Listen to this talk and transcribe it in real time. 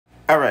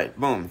Alright,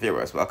 boom,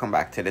 viewers, welcome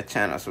back to the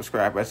channel.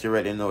 Subscribers, you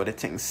already know the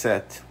thing's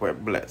set. We're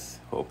blessed.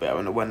 Hope you're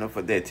having a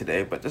wonderful day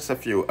today. But just a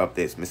few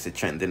updates, Mr.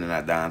 Trending in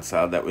our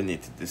dancehall that we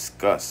need to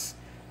discuss.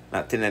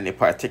 Not in any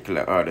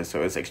particular order,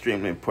 so it's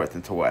extremely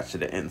important to watch to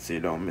the end so you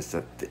don't miss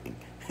a thing.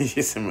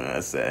 You see what I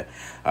say?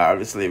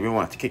 Obviously, we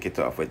want to kick it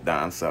off with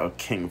dancehall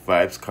King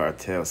Vybz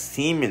Kartel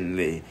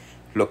seemingly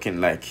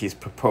looking like he's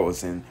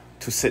proposing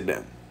to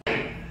SIDEM.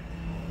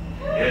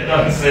 You're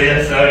not so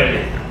yes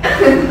already.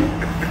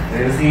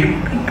 You see?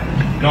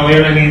 No,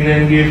 you're not getting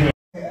engagement.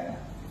 Yeah.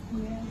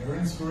 Your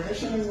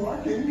inspiration is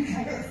working.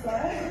 It's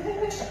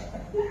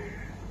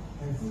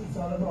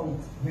all about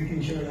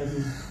making sure that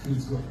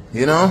it's good.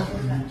 You know,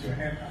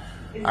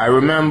 I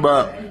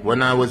remember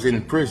when I was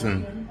in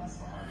prison,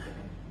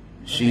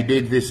 she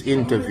did this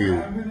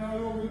interview,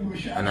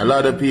 and a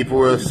lot of people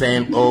were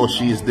saying, oh,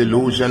 she's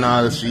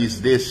delusional,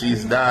 she's this,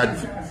 she's that,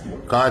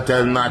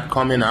 Kartel not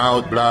coming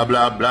out, blah,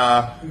 blah,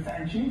 blah.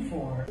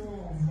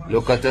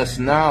 Look at us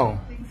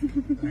now.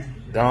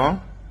 Don't?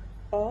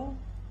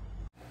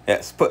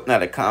 Yes, put in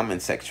the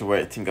comment section where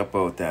you think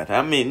about that.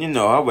 I mean, you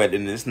know, our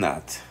wedding is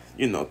not,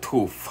 you know,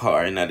 too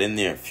far in the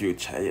near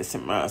future. You see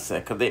what I say?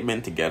 Because they've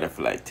been together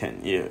for like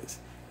 10 years.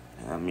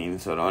 I mean,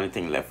 so the only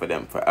thing left for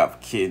them for have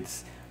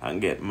kids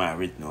and get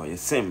married now, you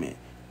see me?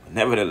 But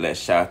nevertheless,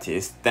 Shorty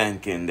is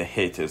thanking the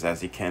haters,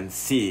 as you can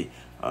see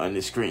on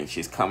the screen.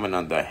 She's coming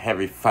under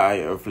heavy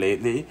fire of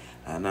lately.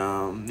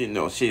 And, you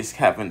know, she's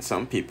having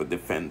some people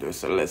defend her.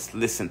 So let's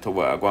listen to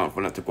what I want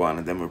for her to go on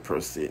and then we'll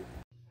proceed.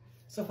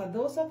 So for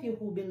those of you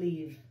who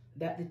believe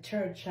that the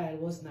third child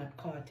was not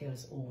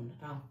Kartel's own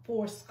and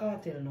force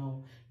Kartel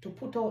now to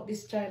put out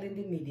this child in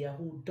the media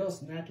who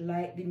does not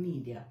like the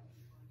media,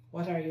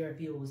 what are your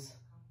views?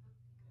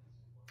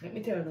 Let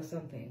me tell you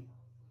something.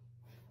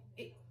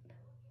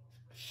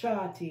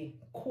 Shorty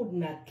could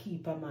not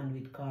keep a man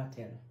with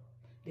Kartel.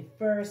 The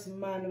first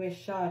man where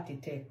Shorty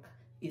take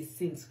is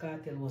since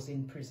Kartel was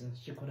in prison.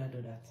 She could have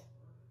done that.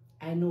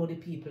 I know the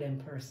people in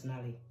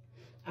personally.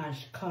 And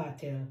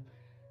Kartel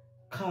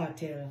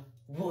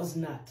was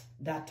not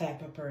that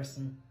type of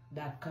person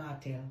that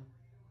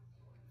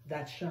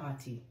that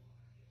Shorty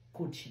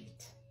could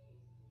cheat.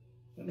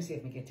 Let me see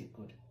if I get it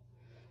good.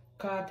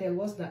 Kartel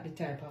was not the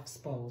type of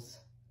spouse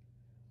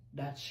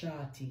that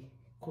Shorty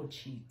could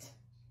cheat.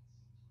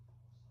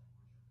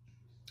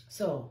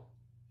 So,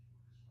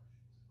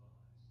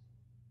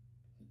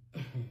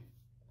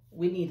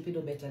 we need to do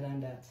better than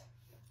that.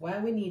 Why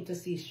we need to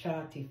see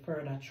Shorty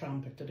further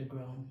trampled to the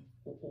ground?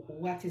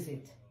 What is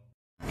it?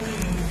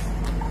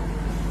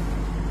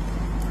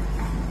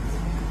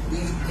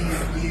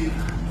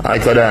 I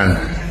got on.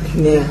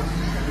 Yeah.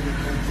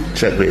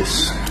 Check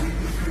this. 1,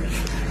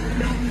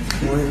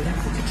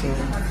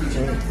 2,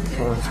 3,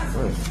 4,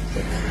 5,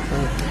 6,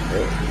 7,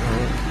 8,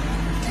 9,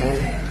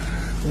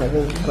 10,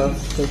 11, 12,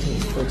 13,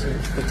 14,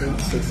 15,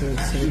 16,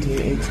 17,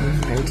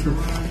 18, 19,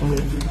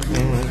 20,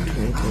 21,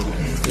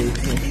 22,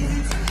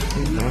 23,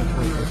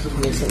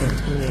 24, 27,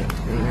 28,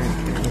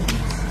 29,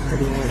 30.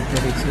 31,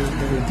 32,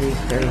 33,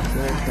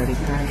 34,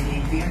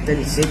 35,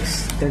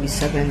 36,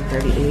 37,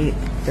 38,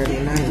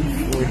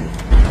 39, 40,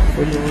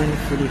 41,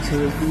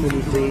 42,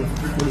 43,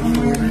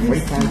 44,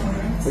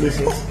 45,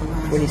 46,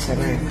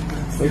 47,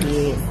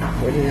 48,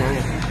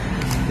 49,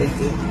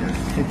 50,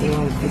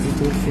 51,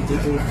 52,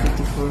 53,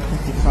 54,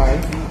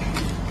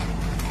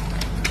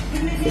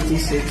 55,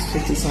 56,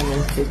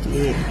 57,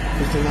 58,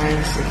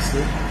 59,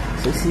 60,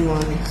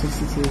 61,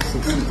 62,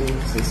 63,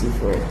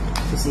 64,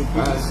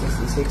 65,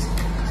 66,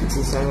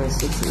 67,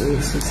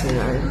 68,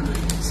 69,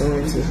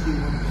 70,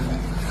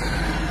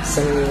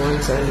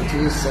 71,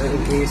 72,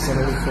 73,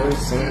 74,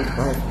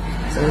 75,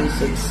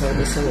 76,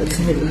 77,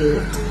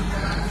 78,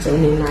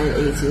 79,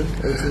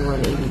 80, 81,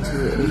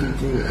 82,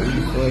 83,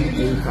 84,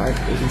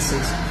 85,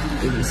 86,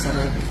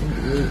 87,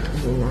 88,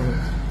 89,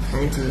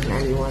 90,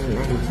 91,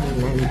 92,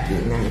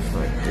 93,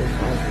 94,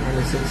 95,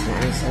 96,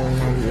 97,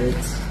 98.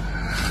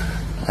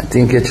 I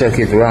think you check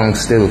it wrong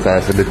still,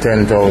 because of the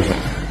 10,000.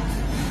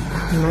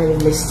 I might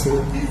have missed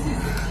two.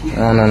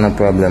 No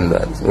problem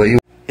that. What you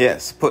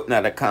Yes, put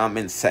in the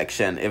comment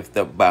section if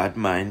the bad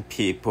mind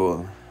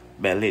people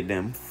belly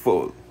them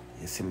full.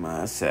 You see what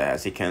I say?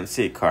 As you can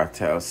see,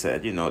 Kartel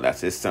said, you know,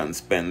 that's his son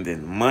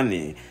spending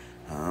money.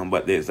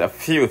 But there's a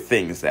few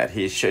things that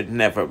he should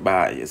never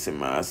buy. You see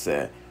what I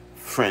say?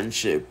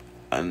 Friendship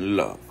and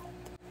love.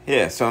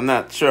 Yeah, so I'm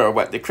not sure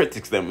what the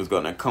critics them was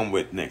going to come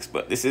with next.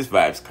 But this is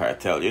Vybz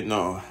Kartel. You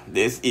know,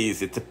 it's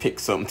easy to pick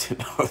something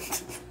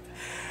out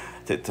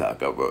to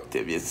talk about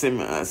it. You see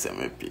me and see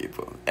me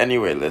people.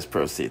 Anyway, let's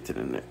proceed to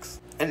the next.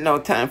 And now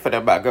time for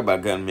the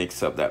bagger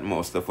mix up that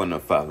most of you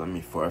follow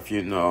me for. If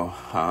you know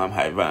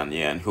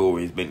IVANY and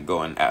Howie's been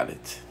going at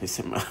it. You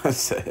see me I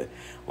say,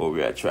 oh,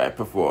 we are trying to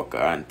provoke her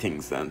and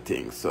things.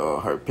 So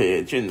her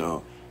page, you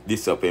know,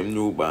 this up him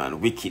newborn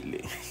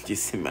wickedly. You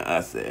see me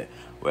I say,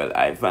 well,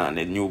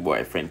 IVANY, new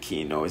boyfriend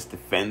KENO, is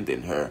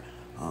defending her.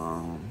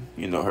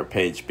 You know, her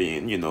page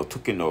being, you know,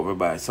 taken over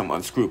by some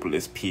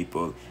unscrupulous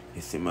people.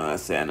 You see what I'm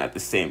saying? At the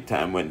same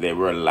time, when they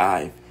were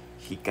live,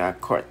 he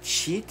got caught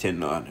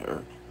cheating on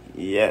her.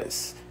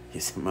 Yes.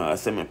 It's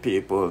some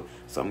people,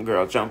 some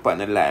girl jump on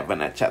the live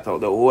and I chat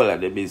out the whole of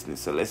the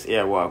business. So let's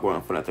hear what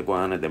going for to go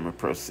on and then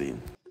proceed.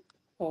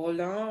 Hold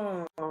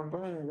on.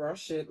 Don't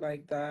rush it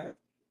like that.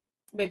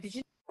 Babe, did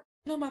you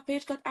know my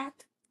page got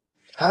hacked?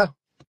 How?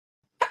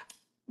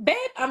 Babe,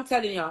 I'm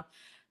telling y'all.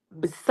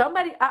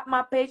 Somebody at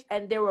my page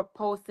and they were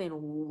posting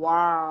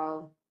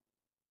wow.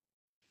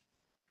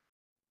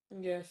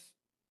 Yes.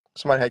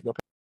 Somebody hacked your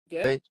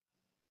Yes. page?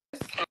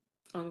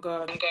 On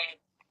God.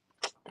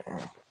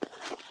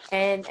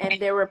 And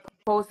they were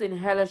posting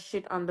hella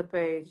shit on the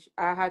page.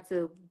 I had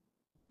to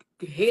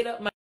hit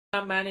up my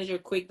manager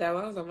quick. That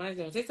was a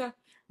manager on TikTok.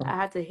 I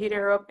had to hit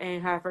her up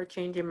and have her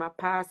changing my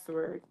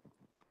password.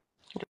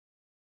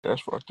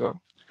 That's fucked up.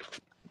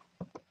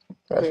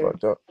 That's Babe.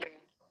 fucked up.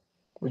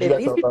 Would you Babe, got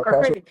these your people are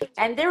password? crazy.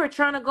 And they were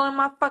trying to go in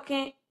my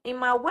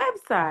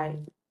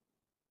website.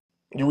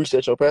 You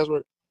reset your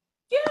password?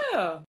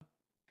 Yeah.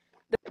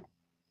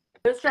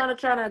 They're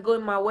trying to go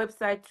in my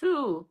website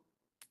too.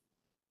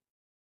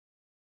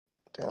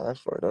 Damn, that's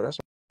fucked up. That's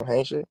some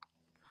hang shit.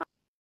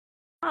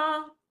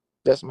 Huh?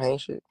 That's some hang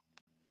shit.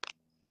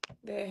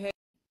 They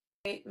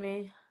hate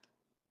me.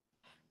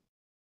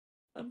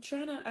 I'm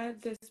trying to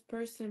add this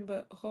person,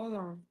 but hold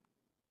on.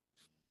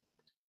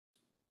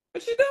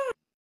 What you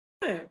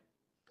doing?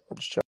 I'm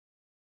just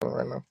chilling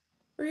right now.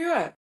 Where you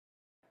at?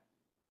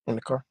 In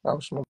the car. I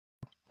was smoking.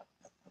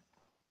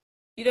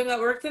 You done got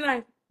work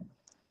tonight?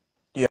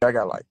 Yeah, I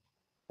got like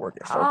work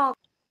at 4 Oh,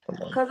 in the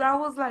morning. because I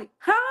was like,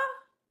 huh?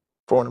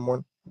 4 in the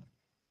morning.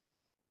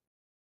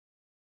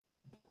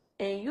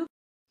 And you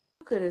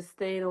could have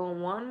stayed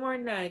on one more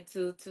night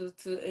to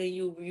and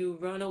you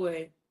run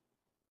away.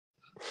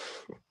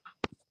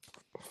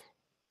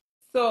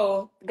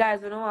 So,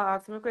 guys, you know what?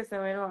 Ask me a question.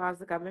 When I ask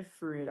the I'm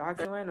afraid. Ask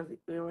him why not.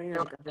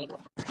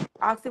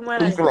 Ask him why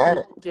Who you not lick finna it add to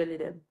it? jelly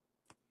them.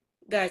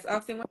 Guys,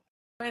 ask him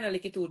why not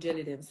lick it to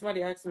jelly them.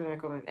 Somebody asked me in the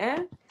comment.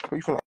 Who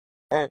you finna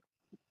add?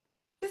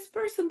 This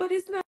person, but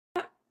it's not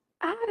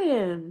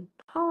adding.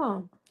 Hold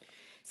on.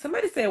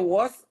 Somebody said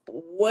was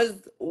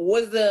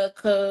the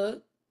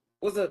cuz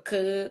was a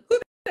cuz. Who's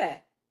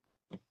that?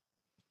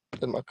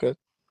 That's my cousin.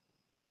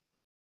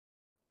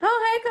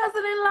 Oh, hey,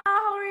 cousin-in-law,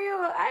 how are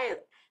you?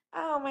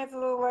 I don't mean to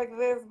look like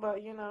this,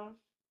 but you know.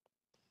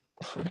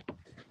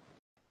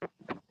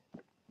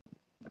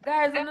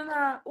 Guys, I don't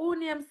know who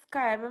named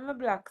Sky. Remember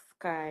Black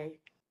Sky?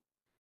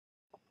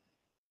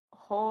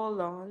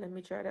 Hold on, let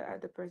me try to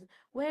add the person.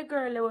 Where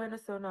girl they wanna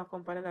say now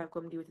company life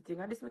come deal with the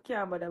thing. And this me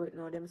can't bother with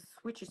now. Them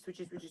switches.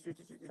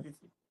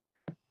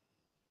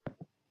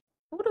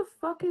 Who the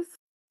fuck is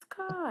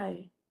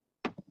Sky?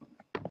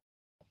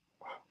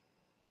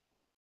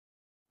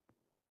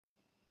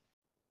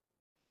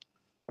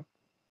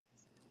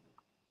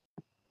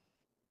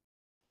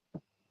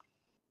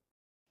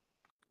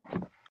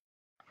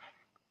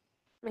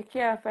 I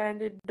can't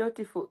find the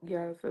dirty foot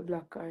girl for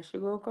black car. She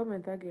gonna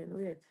comment again.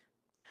 Wait.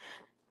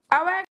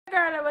 Ah, where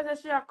girl that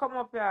was she a come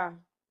up here?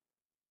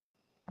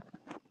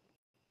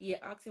 Yeah,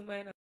 ask him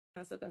why not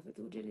so for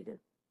two jelly them.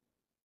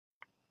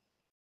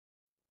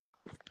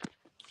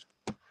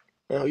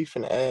 Man, who you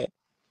finna add?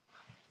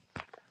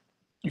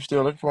 You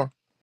still looking for him?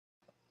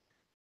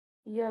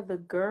 Yeah, the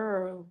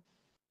girl.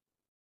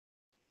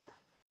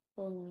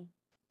 Hold on.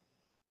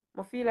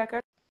 I feel like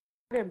I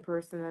them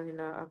personally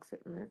not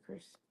accept me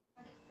first.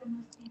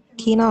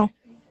 Keno,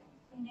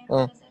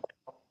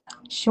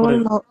 she Who wanna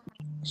that? know.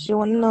 She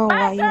wanna know My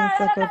why you girl, ain't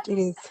suck her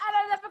titties. I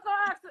don't ever go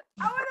ask.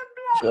 I want to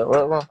blow. Yeah,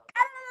 what wrong?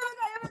 I don't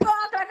ever go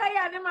ask like I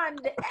am the man.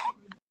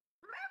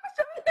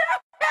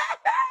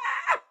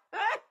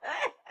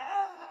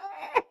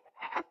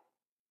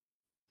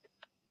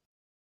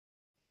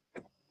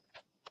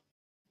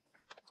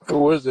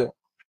 Who is it?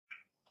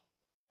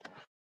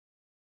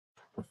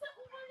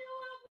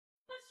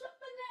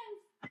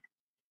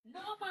 No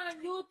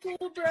man, you too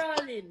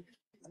brawling.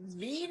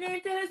 Me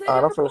ain't tell us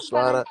Alright, I'm never finna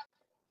slide company. out.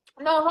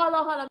 No, hold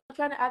on. I'm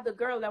trying to add the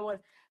girl that was.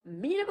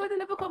 Me to go to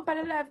the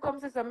company live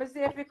comes to some. See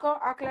if he can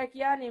act like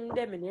you and him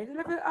them. And if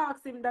you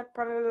ask him that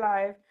panel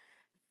live,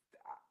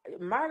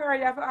 my girl,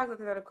 you have to ask her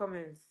to the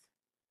comments.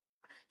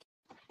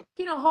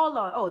 You know, hold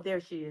on. Oh,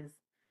 there she is.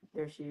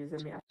 There she is.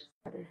 Let me add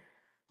her.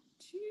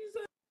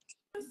 Jesus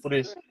Who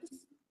this?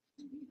 Christ.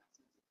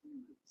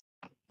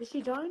 Did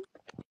she join?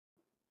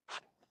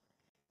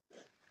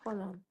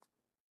 Hold on.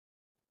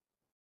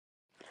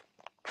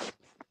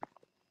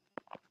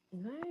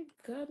 My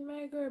God,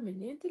 my girl, me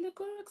need to look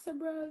on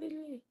bro,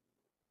 Lily.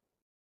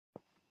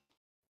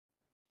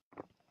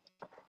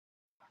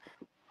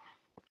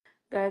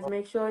 Guys,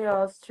 make sure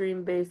y'all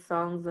stream based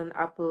songs on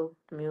Apple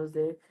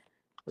Music.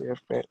 Yeah,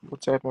 fat.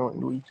 What's happening with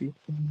New EP?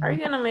 Are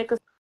you gonna make a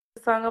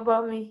song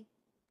about me?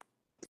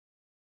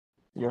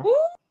 Yeah. Woo!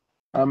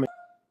 I'll make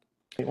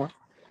one.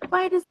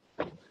 Why this?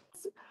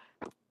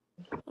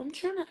 I'm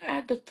trying to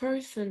add the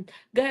person.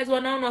 Guys,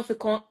 when I don't know if you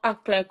can't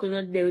act like you're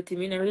not there with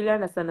me, I really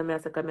understand the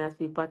message I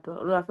speak part of. I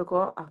don't know if you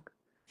can't act.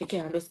 You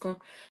can't just come.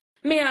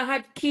 Me, I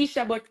had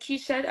Keisha, but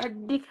Keisha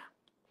had dick.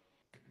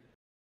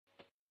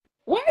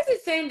 Why is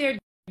it saying they're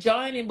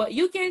joining? But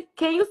you can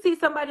you see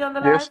somebody on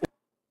the Yes. live?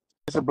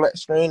 It's a black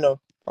screen though.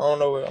 I don't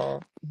know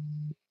what.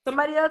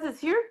 Somebody else is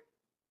here?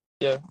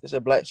 Yeah, it's a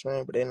black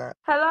screen, but they're not.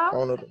 I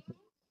Hello? don't know.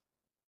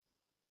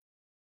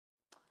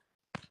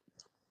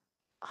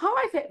 How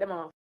I take them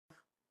off?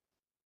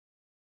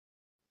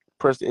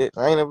 Press the X.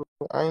 I ain't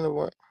never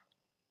what.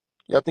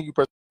 Yeah, I think you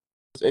press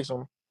X on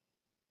me.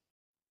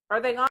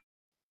 Are they gone?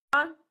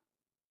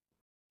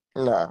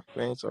 Nah,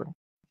 they ain't sorry.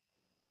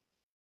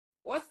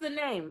 What's the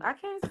name? I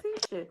can't see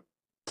shit.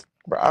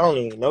 Bro, I don't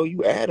even know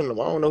you adding them.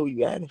 I don't know who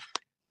you adding.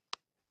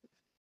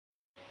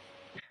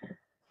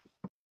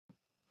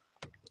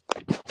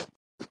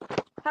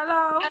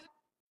 Hello?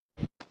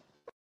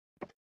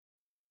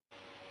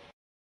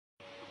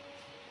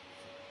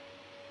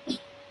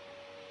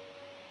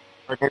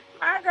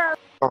 My girl,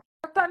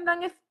 turn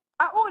down if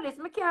I own this,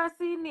 I can't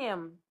see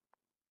name.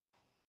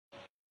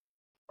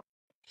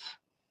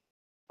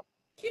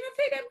 Can you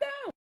take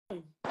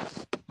them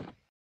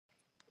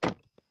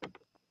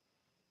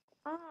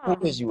down?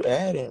 Who is you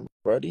adding,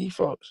 bro? These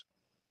folks.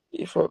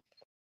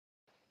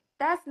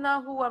 That's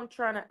not who I'm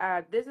trying to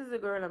add. This is a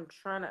girl I'm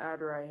trying to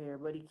add right here,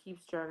 but he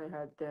keeps trying to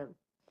add them.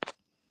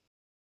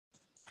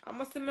 I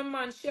must see my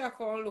man share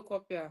and look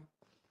up here.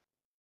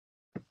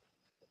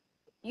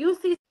 You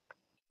see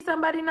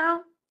somebody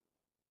now?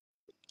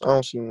 I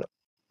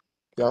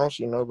don't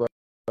see nobody.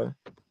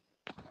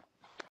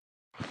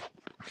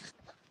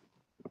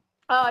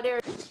 Oh, there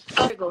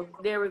we go.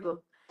 There we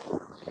go.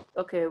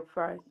 Okay,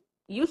 fine.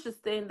 You should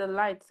stay in the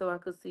light so I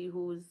could see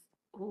who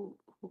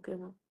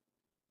came up.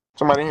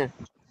 Somebody in here.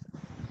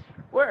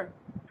 Where?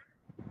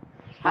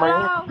 Somebody in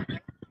here. Hello?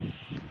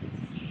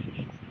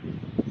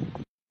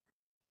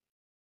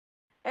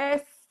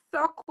 Hey,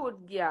 so good,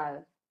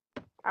 girl.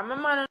 I'm a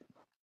man.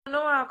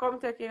 No one come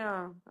take you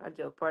now. I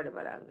joke, pardon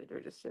my language. We're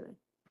just chilling.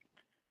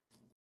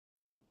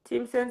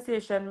 Team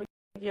Sensation, make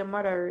your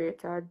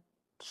moderator.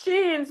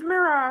 Sheens,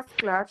 Mirror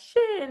class.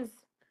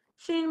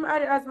 Sheen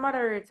added as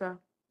moderator.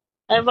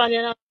 Everybody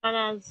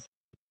knows.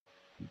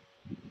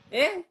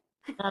 Eh?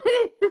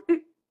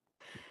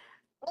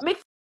 Me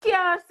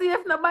can't see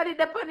if nobody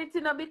depend it,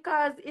 you know,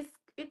 because it's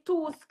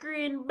two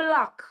screen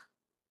black.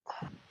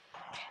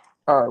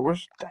 All right,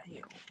 where's that?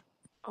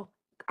 Oh,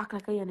 act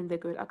like I am in the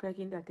girl. Act like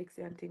in that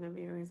taxi and thing.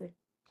 I'm say.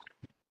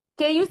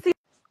 Can you see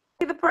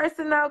the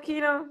person now,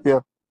 Keno? Yeah.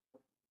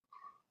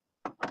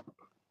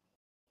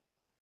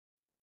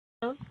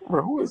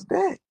 Bro, who is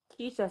that?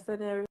 Keisha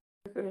send a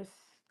request.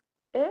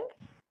 Eh?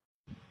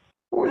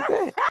 Who is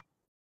that?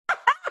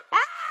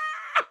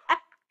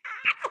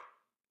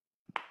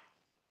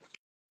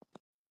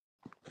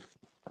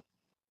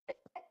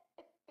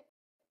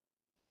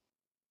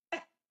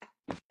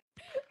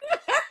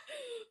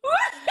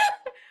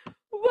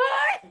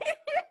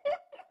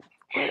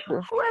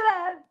 What? Well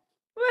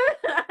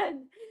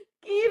on.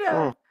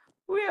 Keno.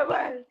 Wait,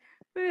 man.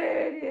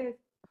 There it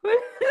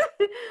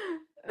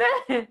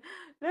is.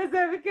 Let's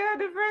have a count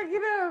to break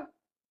it up.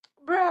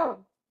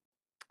 Bro.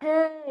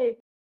 Hey.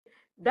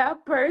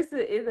 That person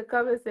in the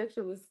comment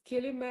section was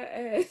killing my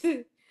ass.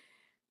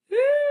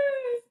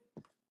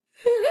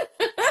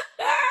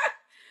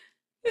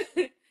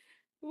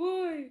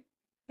 Boy.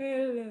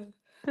 Hello.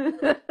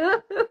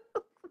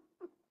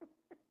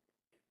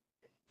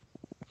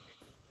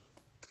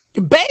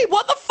 Babe,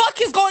 what the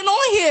fuck is going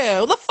on here?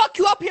 What the fuck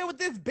you up here with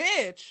this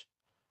bitch?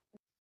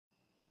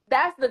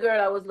 That's the girl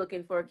I was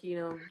looking for,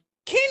 Keno.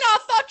 Keno, I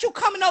thought you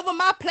coming over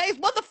my place.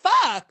 What the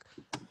fuck?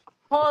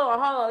 Hold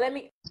on. Let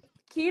me.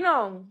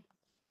 Keno,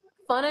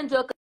 fun and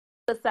joke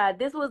aside,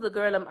 this was the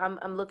girl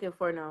I'm looking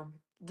for now.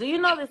 Do you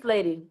know this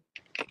lady?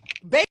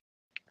 Babe,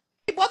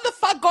 what the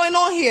fuck going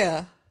on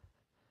here?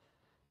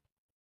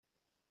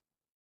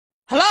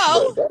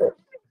 Hello? Bro,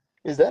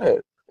 is that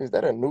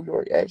a New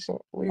York accent?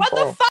 Where you What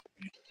from? the fuck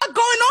going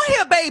on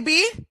here,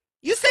 baby?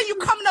 You say you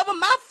coming over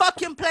my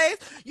fucking place?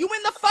 You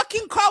in the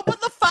fucking car?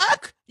 What the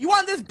fuck? You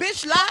on this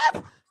bitch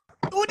live?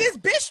 Who this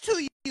bitch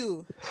to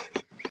you?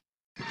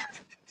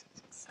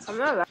 I'm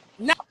not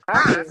Now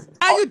laughing.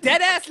 you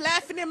dead ass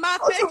laughing in my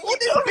face. Who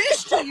this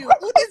bitch to you?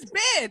 Who this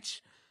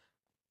bitch?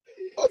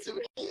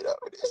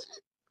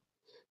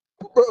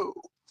 Bro,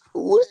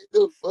 what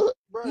the fuck?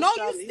 Bro, No,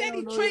 Shawty, he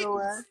don't know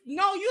your ass.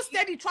 you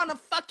steady trying to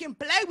fucking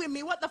play with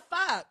me. What the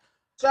fuck?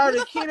 Who Shawty, the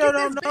fuck Keno is this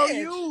don't know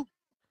bitch? you.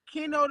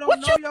 Keno don't What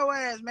know you your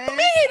ass, man. mean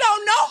he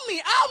don't know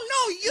me? I don't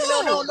know you.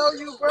 Keno don't know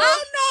you, bro. I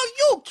don't know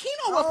you.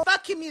 Keno was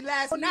fucking me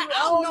last night. I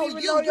don't know even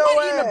you. know You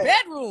your ain't in the ass.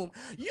 bedroom.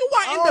 You I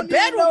weren't in the don't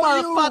even bedroom, know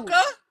you.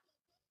 motherfucker.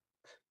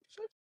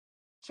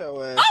 Shut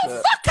your ass Oh,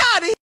 up. fuck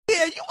out of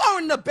here. You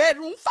weren't in the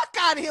bedroom. Fuck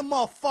out of here,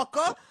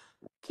 motherfucker.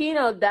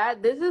 Keno,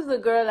 this is the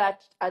girl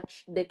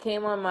that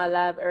came on my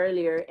live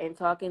earlier and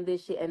talking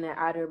this shit, and I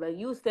add her, but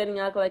you standing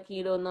out like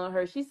you don't know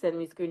her. She sent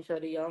me a screenshot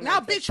of y'all. Now,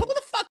 bitch, who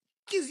the fuck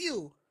is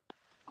you?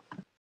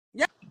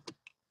 Yeah,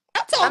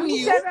 I'm talking to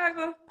you.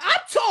 I'm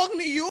talking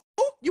to you.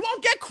 You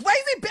won't get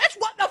crazy, bitch.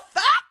 What the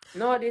fuck?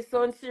 No, this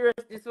sounds serious.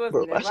 This was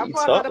Bro, why never she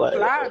part of talk the like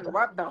plan. that?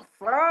 What the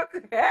fuck?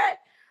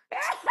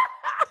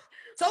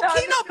 So, No,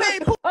 Keno,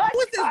 babe, who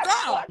is this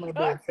girl? My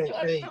bad, fake.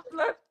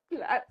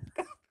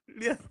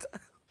 Yeah.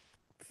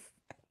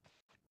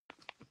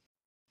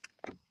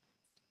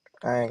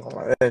 I ain't gonna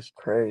lie, that's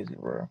crazy,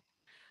 bro.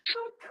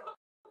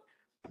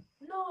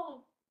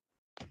 No,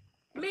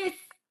 miss,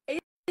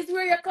 it's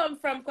where you come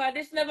from, cause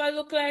this never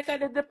look like I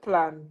did the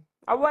plan.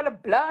 I want a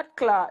blood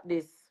clot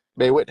this.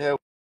 Babe, what the hell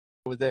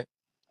was that?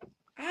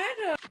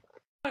 I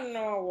don't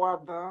know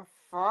what the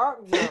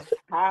fuck just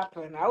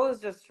happened. I was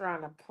just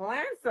trying to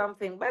plan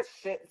something, but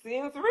shit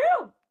seems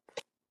real.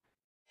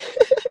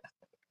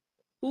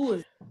 Who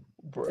was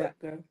Bro, that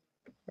girl?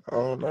 I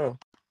don't know.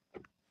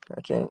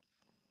 I can't.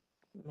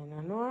 Man,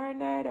 I know her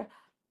neither.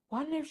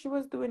 Wonder if she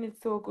was doing it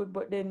so good,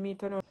 but then me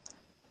turn on.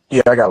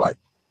 Yeah, I got like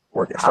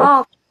working so.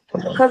 Oh,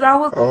 I cause I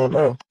was. don't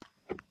know.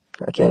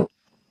 I can't.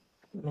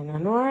 Man, I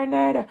know her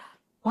neither.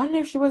 Wonder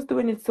if she was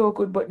doing it so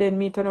good, but then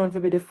me turn on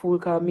to be the fool,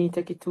 cause me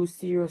take it too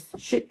serious.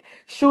 Shit,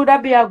 should I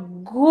be a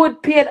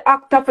good paid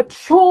actor for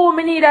true?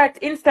 Me need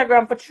that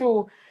Instagram for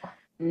true.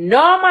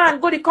 No man,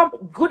 goody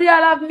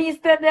all have me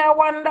stay there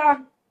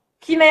wonder.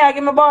 Kina ya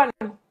give me bun.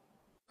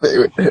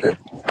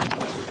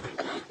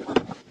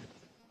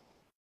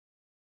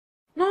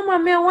 No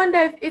man, me I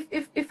wonder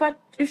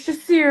if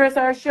she's serious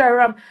or she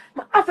ram.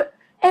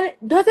 And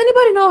does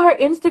anybody know her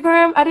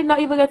Instagram? I did not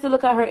even get to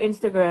look at her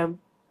Instagram.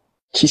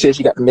 She said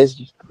she got the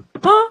messages.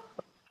 Huh?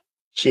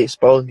 She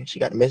exposed me. She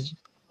got the messages.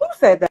 Who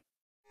said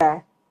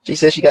that? She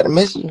said she got the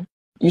message.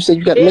 You said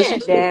you got the She ain't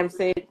message. damn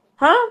said.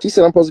 Huh? She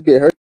said I'm supposed to be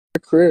at her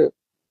crib.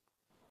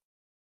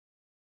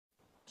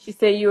 She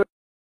said you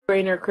were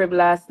in her crib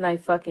last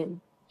night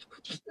fucking.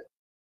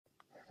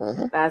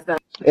 Uh-huh. Last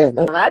night. Yeah,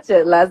 no. Not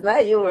yet. Last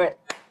night you were.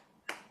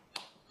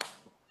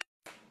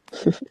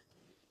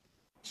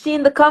 She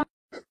in the comment.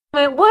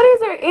 What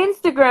is her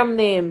Instagram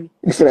name?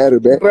 You finna add her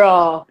back.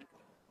 Bro.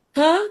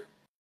 Huh?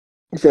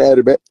 You finna add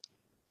her back.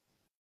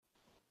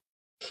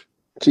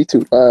 She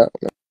too loud,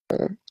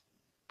 man.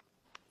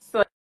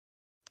 So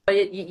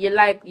you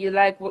like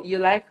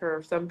her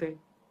or something?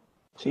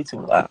 She too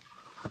loud.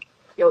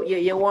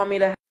 You want me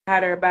to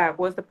have her back?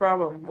 What's the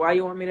problem? Why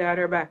you want me to have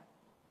her back?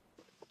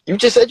 You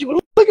just said you were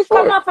looking for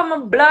Come her. off from a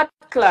blood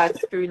clot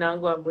screen and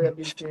go and wear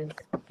business.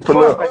 Pull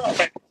Go her off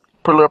up. it.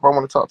 Pull her up. I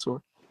want to talk to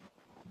her.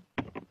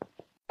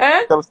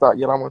 Eh? Tell her stop.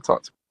 Yeah, I want to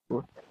talk to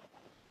her.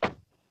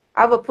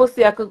 I have a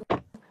pussy I could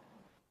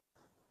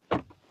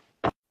come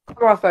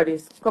off of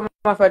this. Come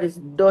off of this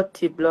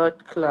dirty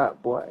blood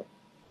clot, boy.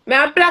 May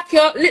I block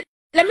you?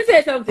 Let me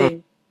say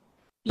something.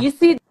 You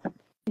see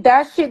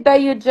that shit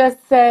that you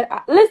just said?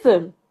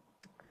 Listen.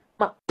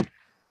 I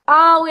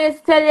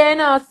always tell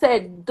you,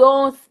 said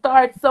don't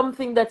start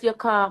something that you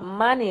can't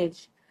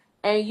manage.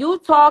 And you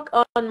talk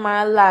on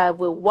my live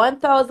with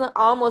 1,000,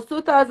 almost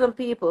 2,000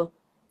 people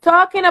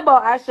talking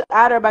about I should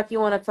add her back. You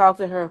want to talk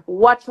to her?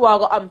 Watch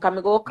what I'm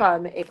coming. Go call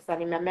me ex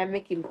and him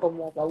make him come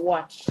over.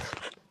 Watch.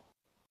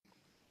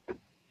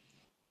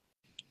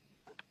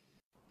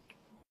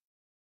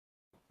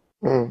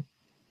 Mm.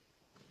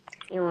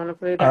 You want to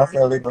play I'm that?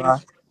 finna leave her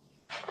live.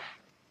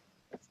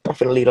 I'm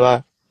finna leave her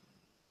live.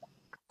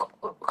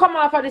 Come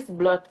off of this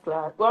blood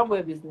clot. Go on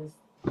with business.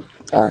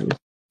 All right.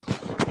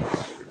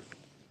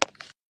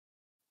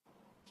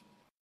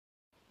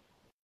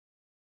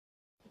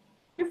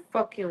 You're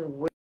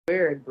fucking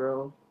weird,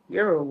 bro.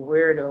 You're a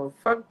weirdo.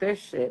 Fuck this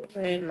shit.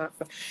 Man,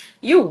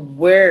 you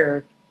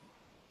weird.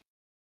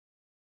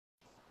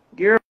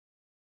 You're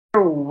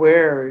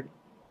weird.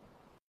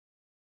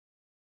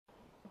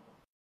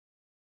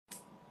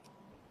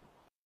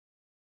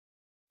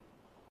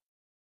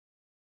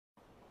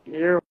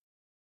 You're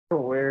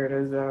weird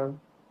as a.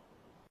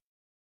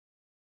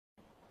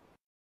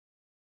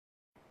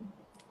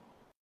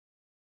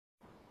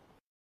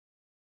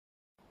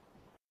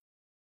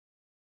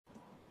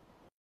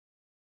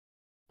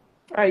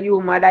 Are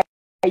you mad?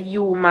 Are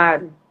you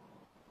mad?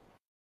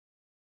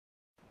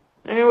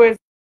 Anyways,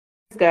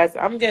 guys,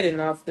 I'm getting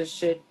off this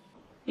shit.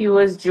 He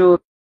was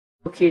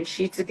joking.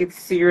 She took it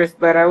serious,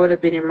 but I would have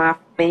been in my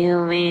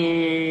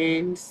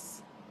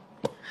feelings.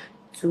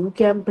 Two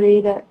can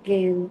play that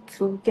game.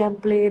 Two can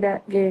play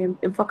that game.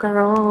 Him fuck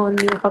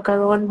around, me fuck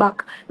around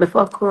back. Me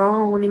fuck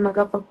around, him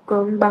fuck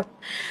around back.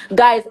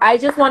 Guys, I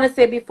just want to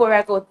say before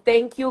I go,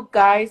 thank you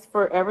guys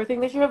for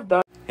everything that you have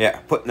done. Yeah,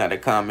 put in the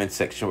comment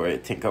section what you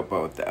think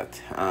about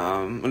that.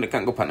 When you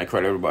can go on the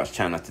Credit Boss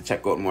channel to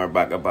check out more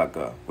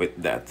bagga with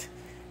that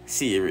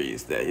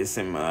series there. You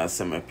see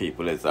some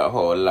people, it's a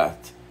whole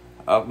lot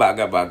of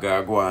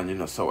bagga go on, you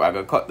know, so I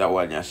gotta cut that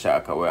one your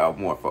shark away. I have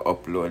more for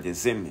upload, you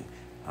see me,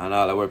 on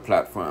all our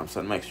platforms.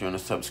 So make sure you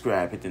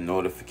subscribe, hit the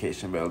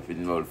notification bell to be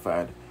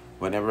notified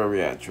whenever we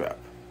are drop.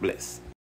 Bless.